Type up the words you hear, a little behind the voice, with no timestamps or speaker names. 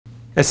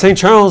As St.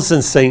 Charles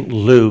and St.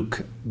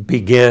 Luke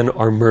began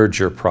our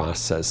merger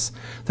process,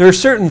 there are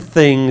certain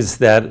things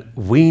that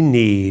we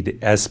need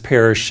as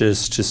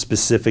parishes to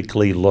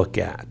specifically look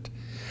at.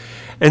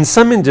 And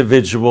some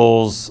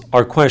individuals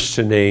are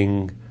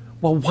questioning,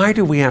 well, why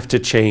do we have to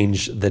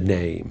change the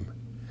name?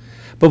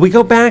 But we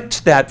go back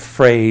to that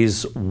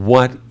phrase,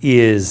 what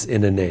is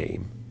in a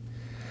name?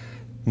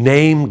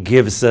 Name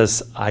gives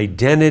us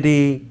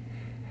identity.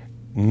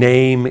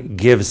 Name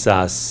gives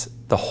us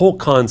the whole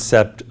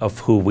concept of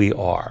who we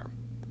are.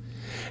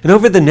 And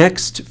over the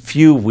next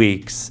few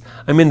weeks,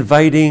 I'm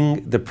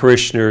inviting the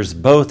parishioners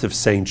both of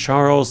St.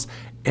 Charles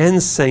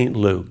and St.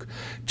 Luke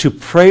to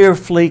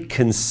prayerfully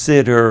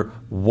consider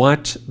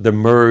what the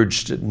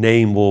merged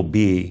name will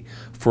be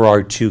for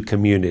our two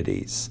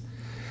communities.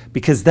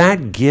 Because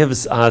that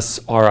gives us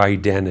our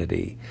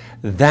identity.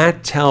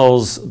 That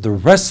tells the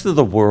rest of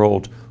the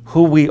world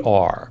who we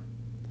are.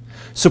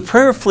 So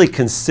prayerfully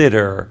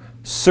consider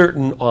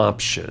certain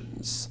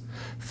options.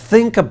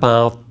 Think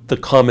about the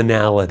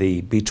commonality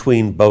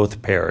between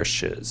both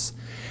parishes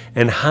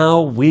and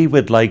how we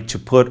would like to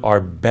put our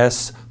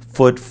best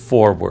foot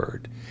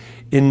forward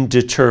in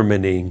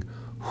determining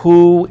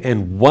who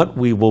and what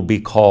we will be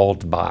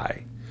called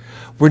by.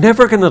 We're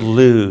never going to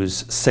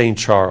lose St.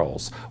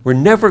 Charles. We're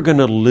never going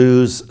to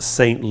lose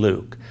St.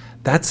 Luke.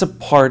 That's a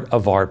part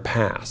of our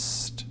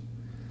past.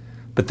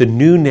 But the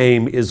new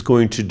name is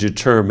going to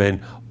determine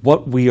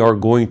what we are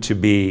going to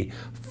be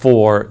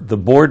for the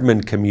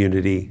Boardman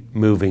community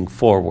moving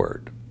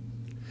forward.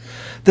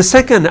 The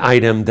second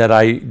item that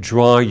I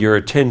draw your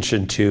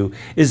attention to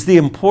is the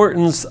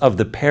importance of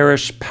the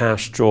Parish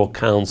Pastoral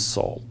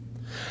Council.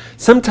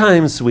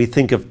 Sometimes we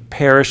think of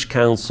parish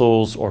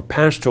councils or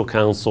pastoral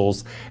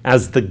councils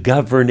as the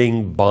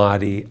governing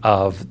body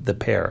of the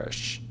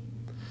parish.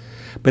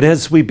 But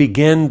as we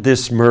begin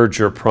this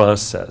merger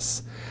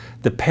process,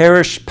 the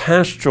Parish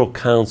Pastoral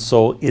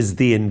Council is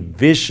the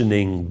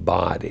envisioning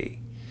body,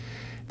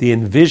 the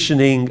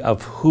envisioning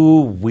of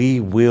who we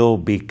will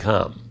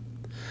become.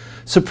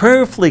 So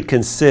prayerfully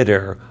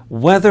consider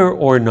whether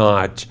or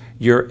not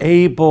you're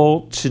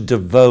able to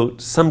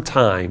devote some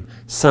time,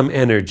 some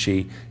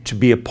energy to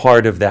be a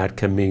part of that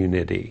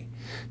community,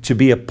 to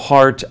be a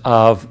part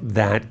of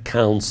that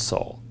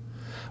council.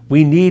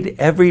 We need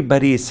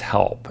everybody's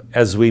help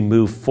as we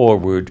move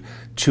forward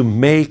to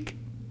make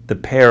the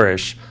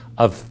parish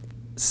of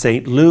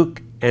St.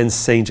 Luke and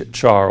St.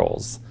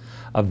 Charles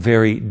a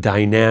very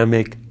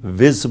dynamic,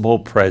 visible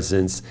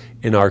presence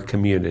in our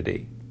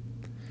community.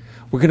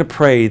 We're going to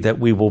pray that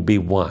we will be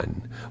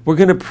one. We're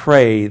going to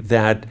pray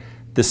that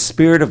the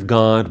Spirit of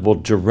God will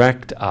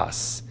direct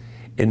us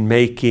in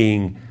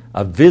making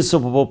a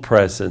visible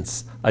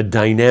presence, a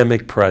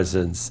dynamic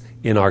presence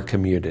in our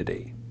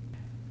community.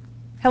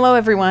 Hello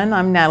everyone,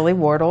 I'm Natalie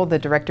Wardle, the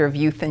Director of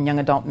Youth and Young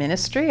Adult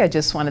Ministry. I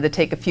just wanted to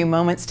take a few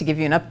moments to give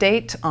you an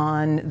update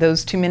on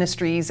those two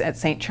ministries at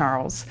St.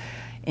 Charles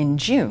in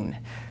June.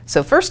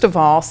 So first of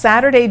all,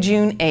 Saturday,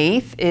 June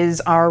 8th is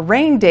our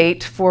rain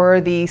date for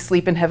the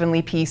Sleep in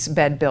Heavenly Peace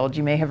bed build.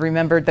 You may have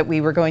remembered that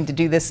we were going to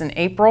do this in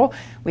April.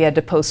 We had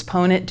to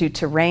postpone it due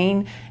to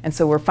rain, and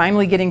so we're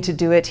finally getting to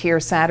do it here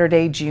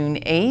Saturday, June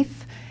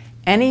 8th.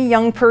 Any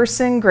young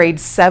person,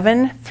 grades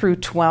 7 through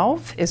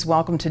 12, is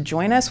welcome to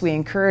join us. We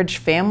encourage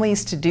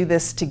families to do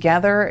this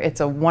together. It's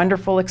a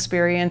wonderful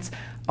experience,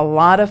 a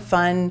lot of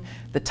fun.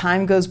 The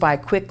time goes by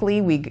quickly.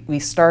 We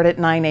start at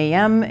 9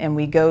 a.m. and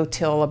we go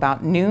till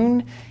about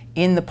noon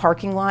in the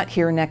parking lot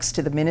here next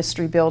to the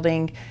ministry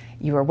building.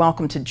 You are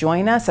welcome to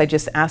join us. I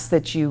just ask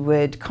that you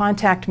would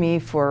contact me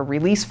for a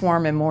release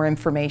form and more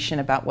information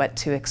about what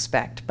to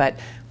expect. But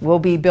we'll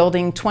be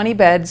building 20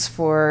 beds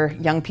for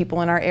young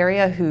people in our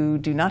area who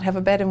do not have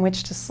a bed in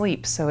which to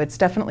sleep. So it's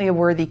definitely a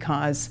worthy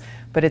cause,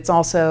 but it's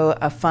also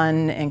a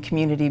fun and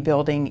community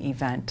building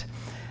event.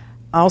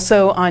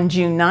 Also on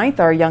June 9th,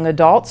 our young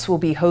adults will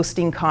be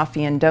hosting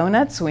coffee and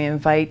donuts. We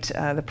invite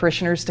the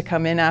parishioners to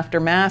come in after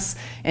Mass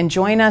and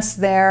join us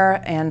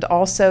there. And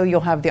also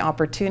you'll have the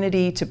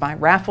opportunity to buy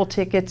raffle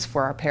tickets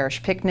for our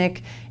parish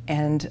picnic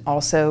and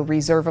also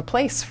reserve a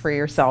place for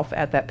yourself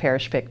at that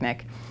parish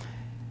picnic.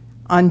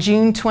 On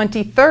June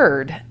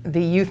 23rd,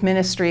 the youth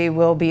ministry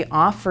will be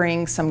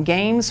offering some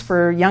games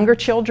for younger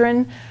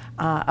children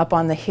up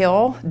on the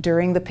hill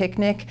during the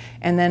picnic,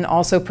 and then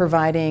also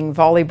providing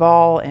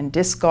volleyball and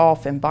disc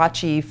golf and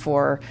bocce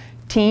for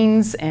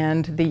teens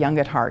and the young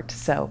at heart.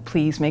 So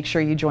please make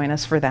sure you join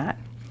us for that.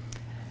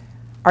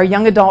 Our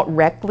Young Adult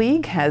Rec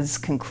League has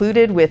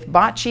concluded with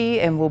bocce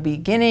and will be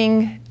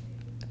beginning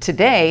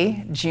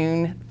today,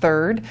 June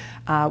 3rd,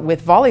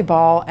 with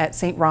volleyball at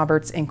St.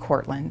 Robert's in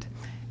Cortland.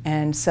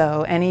 And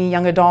so any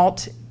young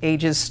adult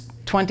ages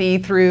 20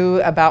 through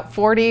about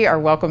 40 are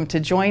welcome to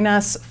join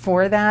us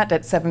for that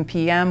at 7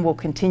 p.m. We'll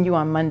continue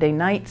on Monday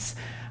nights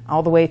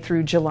all the way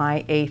through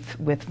July 8th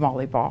with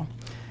volleyball.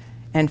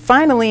 And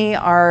finally,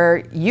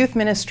 our youth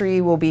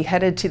ministry will be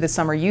headed to the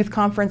Summer Youth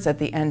Conference at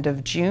the end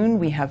of June.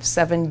 We have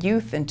 7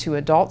 youth and 2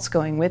 adults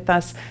going with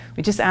us.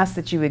 We just ask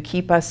that you would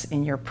keep us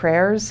in your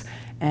prayers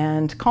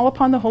and call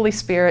upon the Holy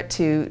Spirit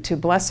to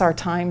bless our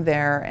time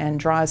there and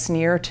draw us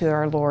near to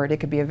our Lord. It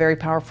could be a very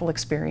powerful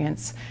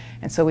experience.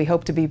 And so we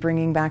hope to be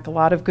bringing back a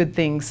lot of good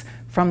things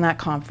from that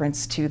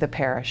conference to the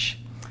parish.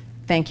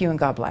 Thank you and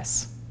God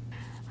bless.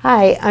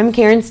 Hi, I'm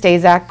Karen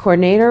Stazak,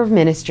 Coordinator of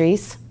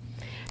Ministries.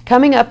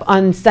 Coming up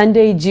on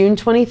Sunday, June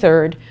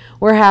 23rd,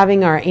 we're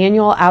having our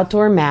annual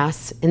outdoor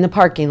mass in the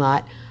parking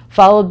lot,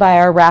 followed by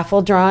our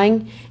raffle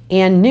drawing,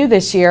 and new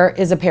this year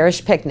is a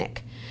parish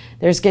picnic.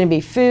 There's going to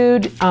be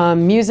food,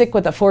 music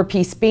with a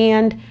 4-piece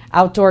band,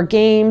 outdoor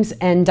games,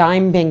 and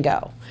dime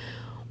bingo.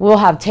 We'll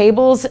have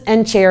tables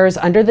and chairs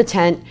under the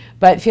tent,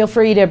 but feel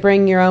free to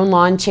bring your own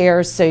lawn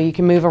chairs so you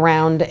can move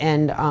around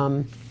and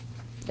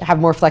have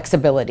more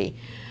flexibility.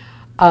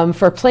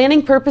 For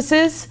planning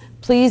purposes,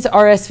 please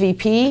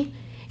RSVP.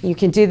 You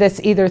can do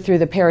this either through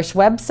the parish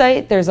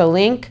website, there's a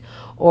link,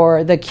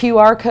 or the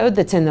QR code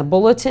that's in the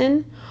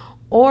bulletin,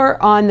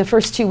 or on the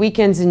first 2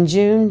 weekends in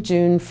June,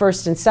 June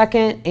 1st and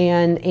 2nd,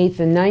 and 8th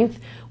and 9th,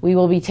 we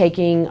will be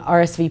taking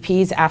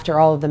RSVPs after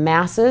all of the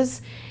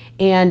masses.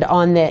 And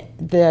on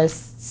the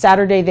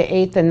Saturday the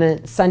 8th and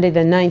the Sunday the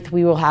 9th,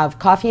 we will have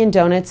coffee and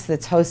donuts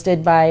that's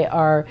hosted by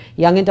our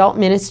young adult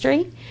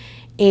ministry.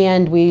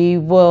 And we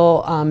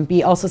will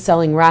be also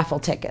selling raffle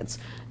tickets.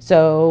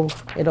 So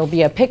it'll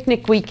be a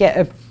picnic weekend,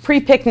 a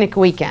pre-picnic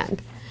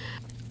weekend.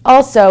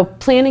 Also,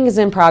 planning is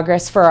in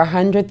progress for our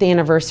 100th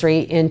anniversary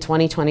in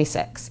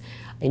 2026.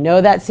 I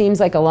know that seems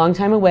like a long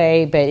time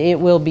away, but it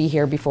will be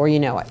here before you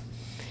know it.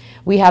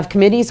 We have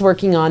committees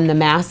working on the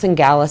Mass and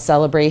Gala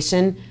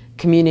celebration,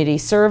 community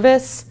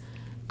service,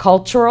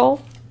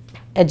 cultural,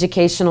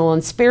 educational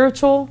and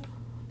spiritual,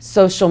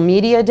 social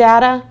media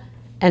data,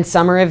 and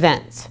summer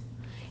events.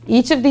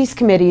 Each of these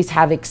committees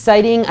have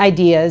exciting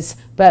ideas,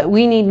 but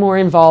we need more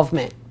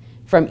involvement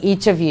from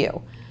each of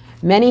you.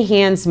 Many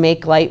hands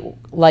make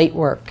light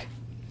work.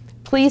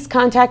 Please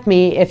contact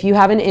me if you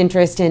have an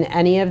interest in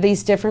any of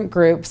these different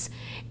groups,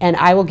 and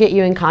I will get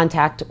you in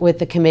contact with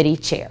the committee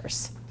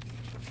chairs.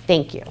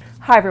 Thank you.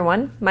 Hi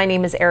everyone, my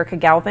name is Erica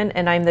Galvin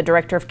and I'm the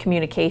Director of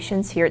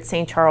Communications here at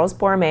St. Charles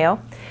Borromeo.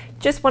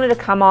 Just wanted to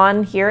come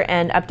on here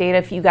and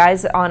update you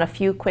guys on a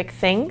few quick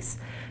things.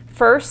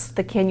 First,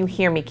 the Can You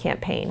Hear Me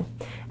campaign.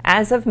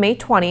 As of May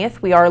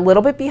 20th, we are a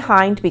little bit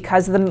behind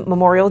because of the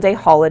Memorial Day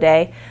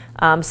holiday,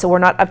 so we're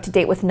not up to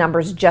date with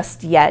numbers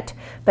just yet.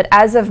 But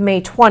as of May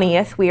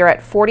 20th, we are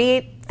at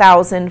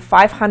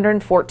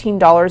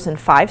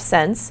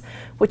 $48,514.05,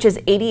 which is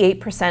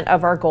 88%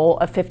 of our goal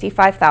of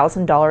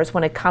 $55,000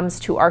 when it comes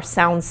to our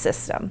sound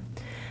system.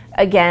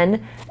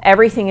 Again,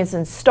 everything is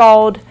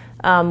installed.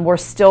 We're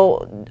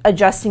still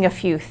adjusting a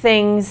few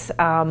things.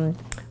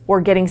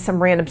 We're getting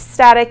some random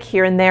static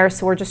here and there,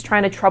 so we're just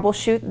trying to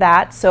troubleshoot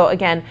that. So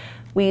again,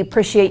 we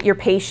appreciate your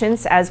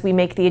patience as we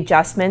make the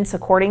adjustments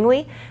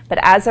accordingly, but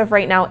as of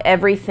right now,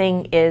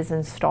 everything is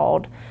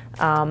installed.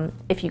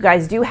 If you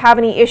guys do have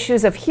any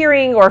issues of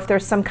hearing or if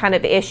there's some kind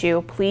of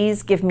issue,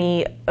 please give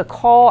me a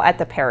call at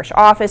the parish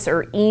office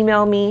or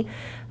email me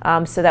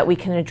so that we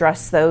can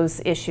address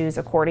those issues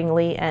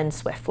accordingly and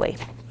swiftly.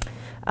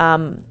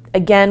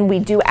 Again, we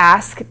do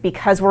ask,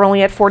 because we're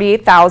only at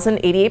 48,000,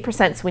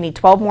 88%, so we need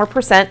 12 more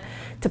percent,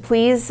 to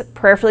please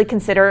prayerfully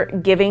consider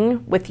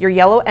giving with your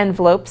yellow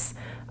envelopes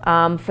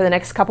for the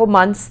next couple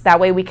months. That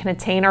way we can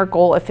attain our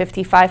goal of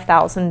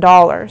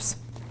 $55,000.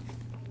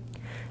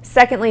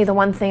 Secondly, the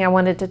one thing I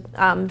wanted to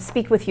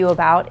speak with you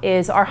about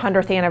is our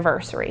 100th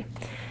anniversary.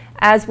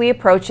 As we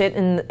approach it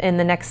in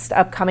the next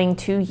upcoming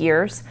 2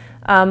 years,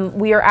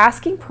 we are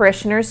asking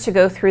parishioners to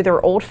go through their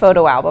old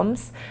photo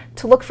albums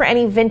to look for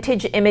any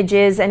vintage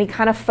images, any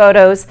kind of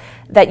photos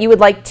that you would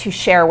like to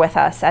share with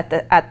us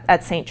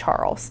at St.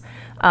 Charles.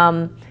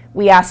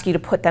 We ask you to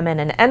put them in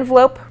an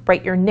envelope,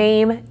 write your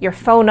name, your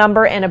phone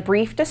number, and a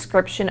brief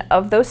description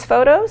of those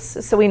photos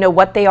so we know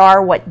what they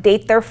are, what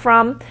date they're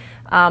from.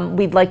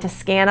 We'd like to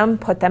scan them,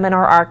 put them in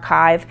our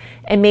archive,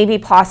 and maybe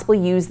possibly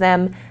use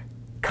them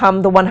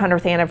come the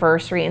 100th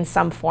anniversary in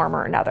some form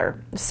or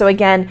another. So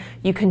again,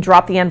 you can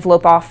drop the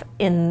envelope off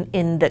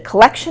in the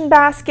collection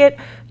basket.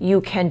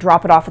 You can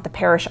drop it off at the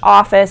parish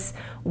office.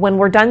 When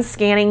we're done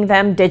scanning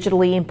them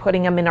digitally and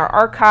putting them in our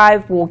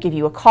archive, we'll give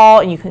you a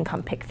call and you can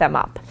come pick them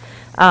up.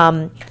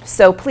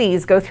 So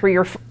please go through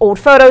your old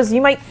photos.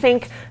 You might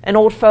think an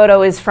old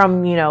photo is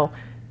from,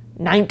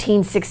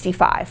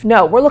 1965.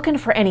 No, we're looking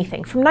for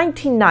anything from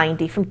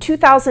 1990, from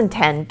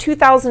 2010,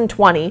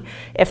 2020,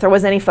 if there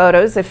was any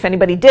photos, if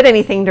anybody did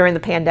anything during the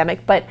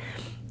pandemic, but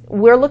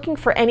we're looking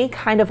for any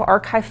kind of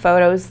archive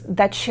photos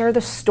that share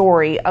the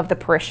story of the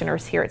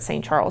parishioners here at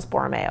St. Charles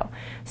Borromeo.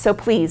 So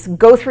please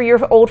go through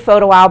your old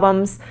photo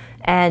albums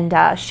and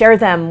share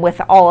them with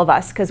all of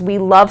us, because we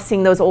love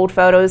seeing those old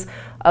photos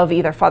of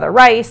either Father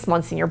Rice,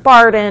 Monsignor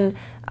Barden,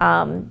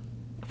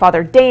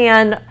 Father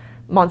Dan,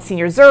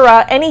 Monsignor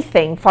Zura,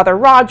 anything, Father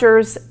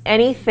Rogers,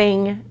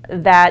 anything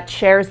that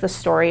shares the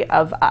story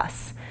of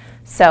us.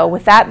 So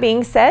with that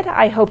being said,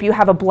 I hope you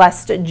have a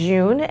blessed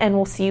June, and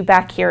we'll see you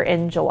back here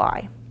in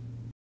July.